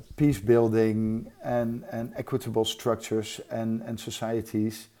peace building and equitable structures and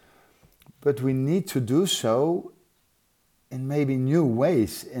societies. But we need to do so in maybe new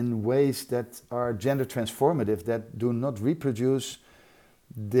ways, in ways that are gender transformative, that do not reproduce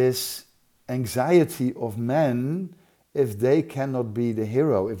this anxiety of men if they cannot be the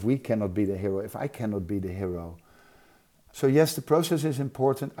hero, if we cannot be the hero, if I cannot be the hero. So yes, the process is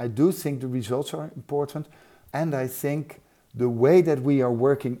important. I do think the results are important. And I think the way that we are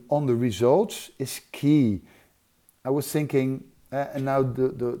working on the results is key. I was thinking, and now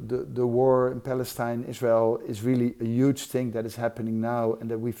the war in Palestine, Israel, is really a huge thing that is happening now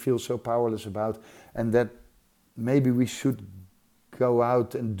and that we feel so powerless about, and that maybe we should go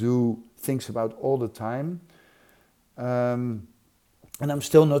out and do things about all the time. And I'm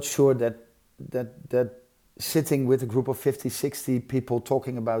still not sure that sitting with a group of 50, 60 people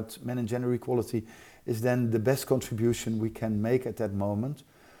talking about men and gender equality is then the best contribution we can make at that moment.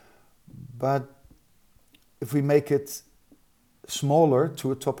 But if we make it smaller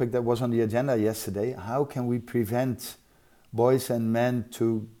to a topic that was on the agenda yesterday, how can we prevent boys and men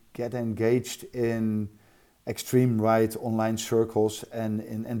to get engaged in extreme right online circles and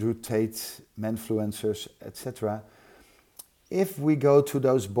in Andrew Tate, menfluencers, etc. If we go to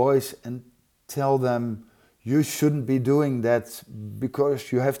those boys and tell them, you shouldn't be doing that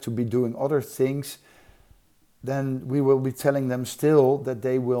because you have to be doing other things, then we will be telling them still that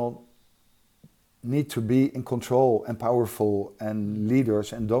they will need to be in control and powerful and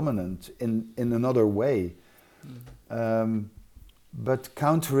leaders and dominant in another way. But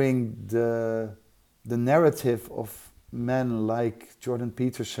countering the narrative of men like Jordan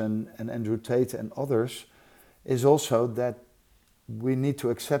Peterson and Andrew Tate and others is also that we need to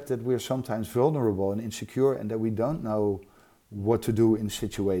accept that we're sometimes vulnerable and insecure and that we don't know what to do in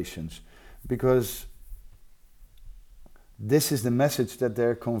situations. Because this is the message that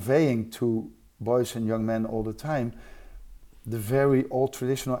they're conveying to boys and young men all the time. The very old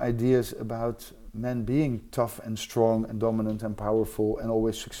traditional ideas about men being tough and strong and dominant and powerful and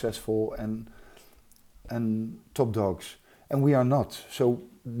always successful and top dogs. And we are not. So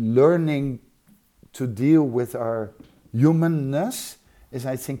learning to deal with our humanness is,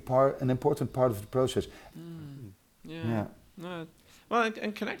 I think, an important part of the process. Yeah. No. Well,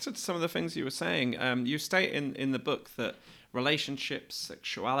 and connected to some of the things you were saying, you state in the book that relationships,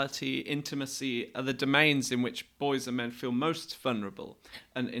 sexuality, intimacy are the domains in which boys and men feel most vulnerable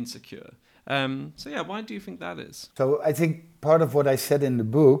and insecure. So yeah, why do you think that is? So I think part of what I said in the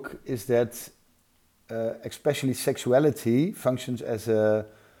book is that especially sexuality functions as a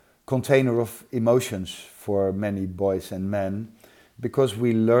container of emotions for many boys and men, because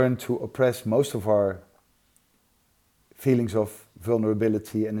we learn to oppress most of our feelings of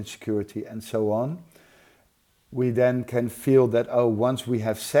vulnerability and insecurity and so on. We then can feel that, once we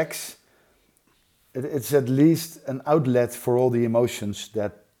have sex, it's at least an outlet for all the emotions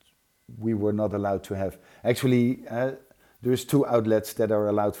that we were not allowed to have. Actually, there's two outlets that are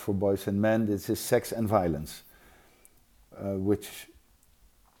allowed for boys and men. This is sex and violence, which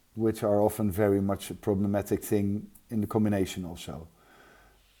are often very much a problematic thing in the combination also.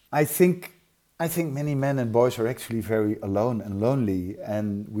 I think many men and boys are actually very alone and lonely,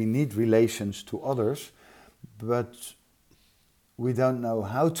 and we need relations to others, but we don't know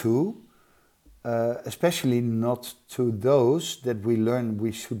how to, especially not to those that we learn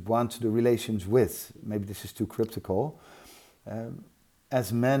we should want the relations with. Maybe this is too cryptical.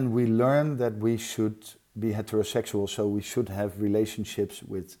 As men, we learn that we should be heterosexual, so we should have relationships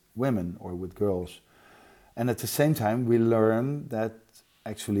with women or with girls. And at the same time, we learn that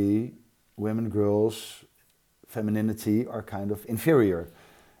actually women, girls, femininity are kind of inferior.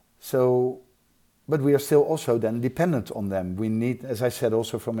 So, but we are still also then dependent on them. We need, as I said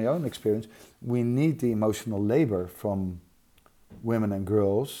also from my own experience, we need the emotional labor from women and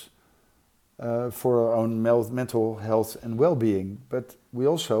girls for our own mental health and well-being. But we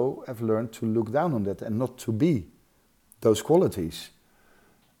also have learned to look down on that and not to be those qualities.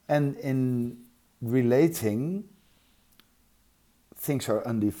 And in relating, things are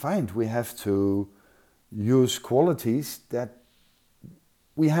undefined. We have to use qualities that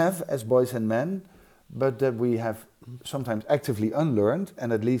we have as boys and men, but that we have sometimes actively unlearned,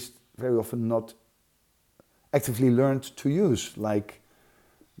 and at least very often not actively learned to use, like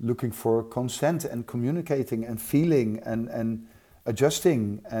looking for consent and communicating and feeling and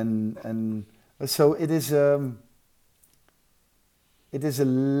adjusting and so it is a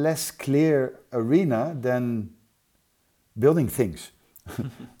less clear arena than building things.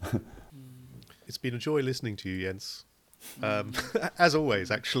 It's been a joy listening to you, Jens. As always,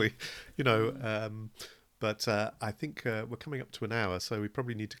 actually, but I think we're coming up to an hour, so we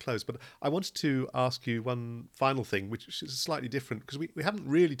probably need to close. But I wanted to ask you one final thing, which is slightly different, because we haven't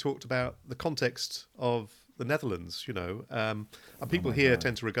really talked about the context of the Netherlands, and people here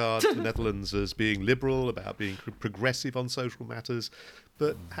tend to regard the Netherlands as being liberal, about being progressive on social matters.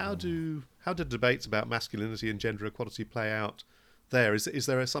 But how do debates about masculinity and gender equality play out there? Is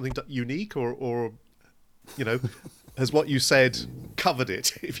there something unique, or has what you said covered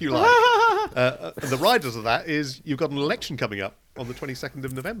it, if you like? The riders of that is you've got an election coming up on the 22nd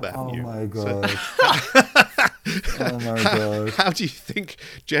of November. Oh you? my God. Oh my How, God. how do you think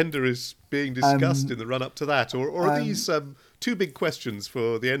gender is being discussed in the run-up to that? Or are these two big questions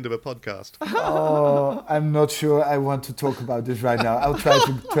for the end of a podcast? Oh, I'm not sure I want to talk about this right now. I'll try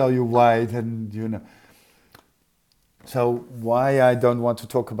to tell you why, then. So why I don't want to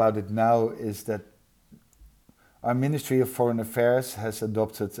talk about it now is that our Ministry of Foreign Affairs has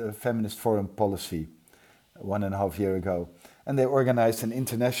adopted a feminist foreign policy 1.5 years ago. And they organized an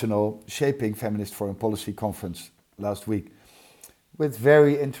international Shaping Feminist Foreign Policy conference last week with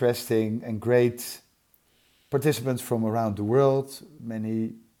very interesting and great participants from around the world,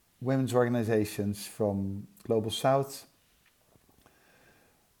 many women's organizations from Global South.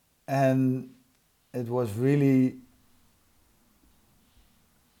 And it was really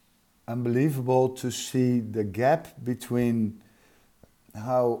unbelievable to see the gap between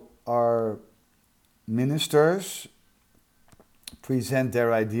how our ministers present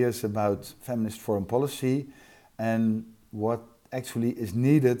their ideas about feminist foreign policy and what actually is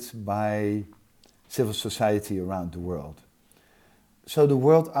needed by civil society around the world. So the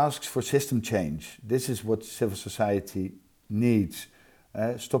world asks for system change. This is what civil society needs.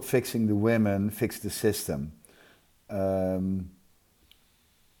 Stop fixing the women, fix the system.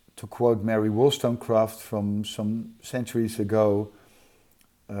 To quote Mary Wollstonecraft from some centuries ago,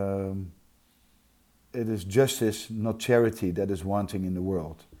 it is justice, not charity, that is wanting in the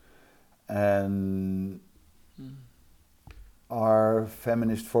world. And our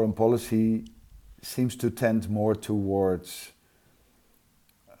feminist foreign policy seems to tend more towards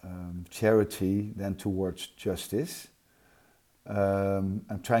charity than towards justice.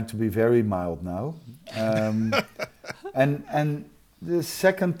 I'm trying to be very mild now. And the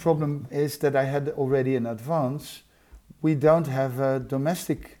second problem is that I had already in advance, we don't have a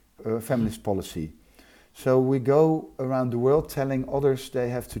domestic feminist policy. So we go around the world telling others they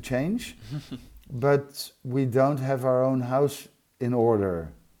have to change, but we don't have our own house in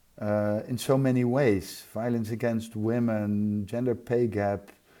order in so many ways. Violence against women, gender pay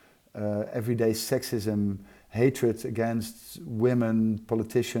gap, everyday sexism, hatred against women,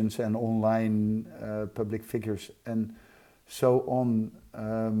 politicians and online public figures, and so on.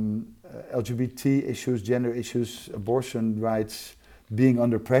 LGBT issues, gender issues, abortion rights, being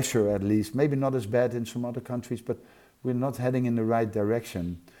under pressure at least, maybe not as bad in some other countries, but we're not heading in the right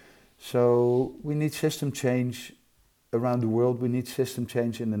direction. So we need system change around the world, we need system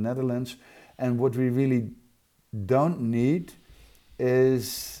change in the Netherlands, and what we really don't need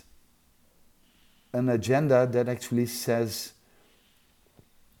is an agenda that actually says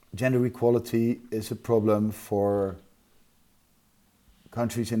gender equality is a problem for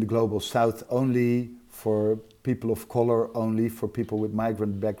countries in the Global South only, for people of color only, for people with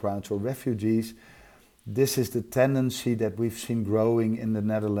migrant backgrounds or refugees. this is the tendency that we've seen growing in the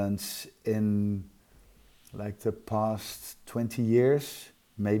Netherlands in like the past 20 years,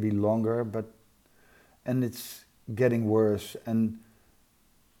 maybe longer, and it's getting worse. And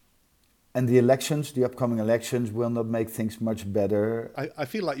the elections, the upcoming elections, will not make things much better. I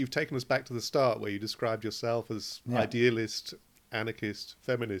feel like you've taken us back to the start where you described yourself as idealist, anarchist,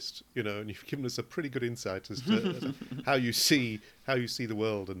 feminist, and you've given us a pretty good insight as to how you see the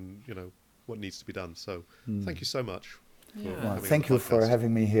world and, what needs to be done. So thank you so much. Well, thank you for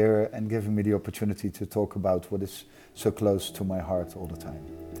having me here and giving me the opportunity to talk about what is so close to my heart all the time.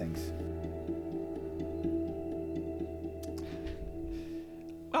 Thanks.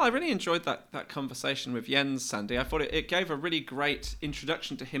 Well, I really enjoyed that conversation with Jens, Sandy. I thought it gave a really great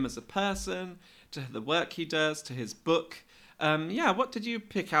introduction to him as a person, to the work he does, to his book. What did you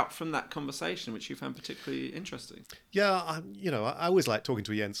pick out from that conversation which you found particularly interesting? Yeah, I always like talking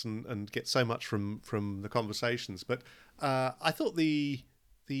to Jens and get so much from the conversations. But I thought the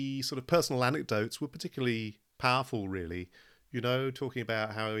sort of personal anecdotes were particularly powerful, really. Talking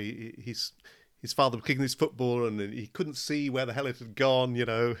about how his father was kicking his football and he couldn't see where the hell it had gone,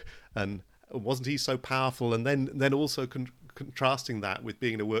 and wasn't he so powerful? And then also contrasting that with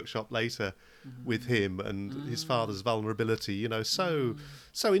being in a workshop later with him and his father's vulnerability, so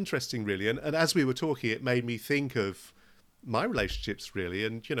interesting, really. And as we were talking, it made me think of my relationships, really,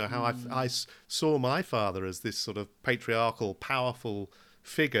 and how I saw my father as this sort of patriarchal, powerful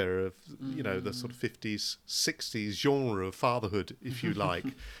figure of the sort of 50s, 60s genre of fatherhood, if you like,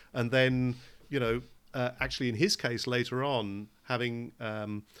 and then actually in his case later on having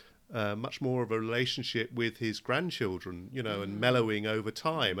much more of a relationship with his grandchildren, and mellowing over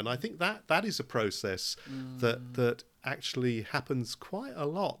time. And I think that is a process that actually happens quite a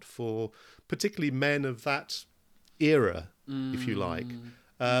lot for particularly men of that era, if you like.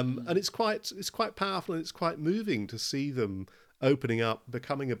 And it's quite powerful, and it's quite moving to see them opening up,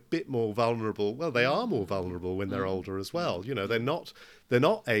 becoming a bit more vulnerable. Well, they are more vulnerable when they're older as well. They're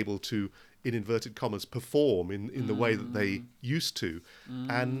not able to, in inverted commas, perform in the way that they used to.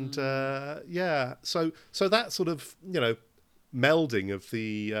 And so that sort of melding of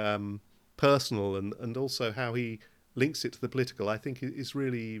the personal and also how he links it to the political, I think is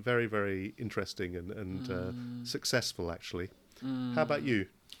really very, very interesting and successful, actually. How about you?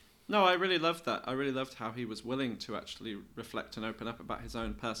 No, I really loved that. I really loved how he was willing to actually reflect and open up about his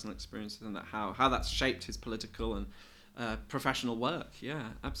own personal experiences and how that's shaped his political and professional work. Yeah,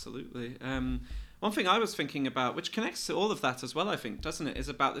 absolutely. One thing I was thinking about, which connects to all of that as well, I think, doesn't it, is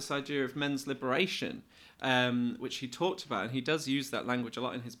about this idea of men's liberation, which he talked about, and he does use that language a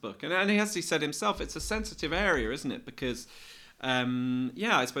lot in his book. And as he said himself, it's a sensitive area, isn't it? Because,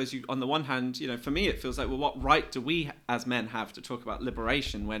 I suppose on the one hand, for me, it feels like, well, what right do we as men have to talk about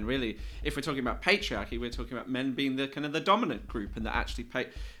liberation when really, if we're talking about patriarchy, we're talking about men being the kind of the dominant group, and that actually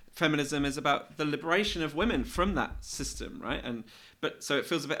feminism is about the liberation of women from that system, right? But so it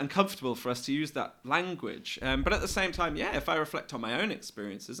feels a bit uncomfortable for us to use that language. But at the same time, if I reflect on my own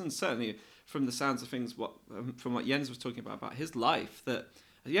experiences, and certainly from the sounds of things, from what Jens was talking about his life, that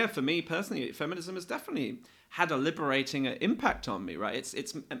for me personally, feminism has definitely had a liberating impact on me, right?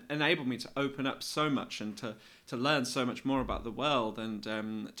 It's enabled me to open up so much and to learn so much more about the world and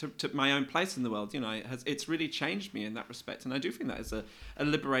to my own place in the world. It's really changed me in that respect, and I do think that is a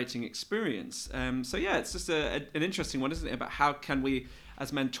liberating experience. It's just an interesting one, isn't it? About how can we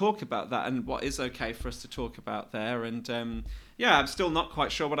as men talk about that and what is okay for us to talk about there. And I'm still not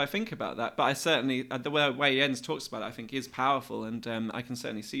quite sure what I think about that, but I certainly the way Jens talks about it, I think is powerful, and I can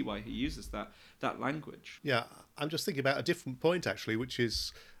certainly see why he uses that language. Yeah, I'm just thinking about a different point, actually, which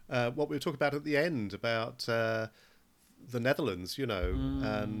is what we were talking about at the end about the Netherlands,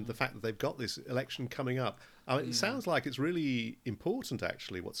 and the fact that they've got this election coming up. I mean, it sounds like it's really important,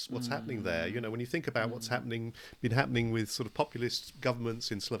 actually, what's happening there. When you think about what's been happening with sort of populist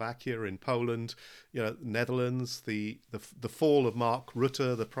governments in Slovakia, in Poland, Netherlands, the fall of Mark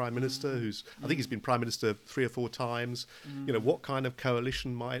Rutte, the Prime Minister, I think he's been Prime Minister 3 or 4 times. What kind of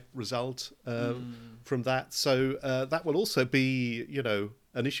coalition might result from that? So that will also be,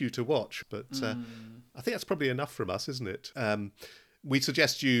 an issue to watch. But I think that's probably enough from us, isn't it? We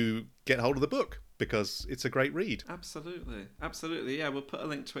suggest you get hold of the book because it's a great read. Absolutely. Yeah, we'll put a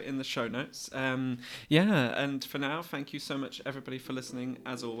link to it in the show notes. And for now, thank you so much, everybody, for listening,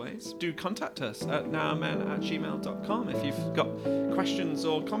 as always. Do contact us at nowmen@gmail.com if you've got questions questions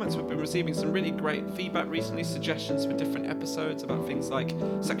or comments. We've been receiving some really great feedback recently, suggestions for different episodes about things like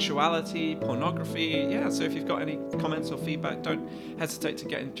sexuality, pornography. Yeah, so if you've got any comments or feedback, don't hesitate to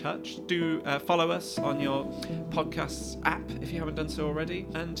get in touch. Do follow us on your podcasts app if you haven't done so already.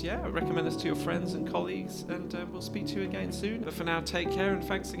 And yeah, recommend us to your friends and colleagues, and we'll speak to you again soon. But for now, take care, and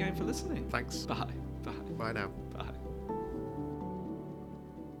thanks again for listening. Thanks. Bye. Bye. Bye now. Bye.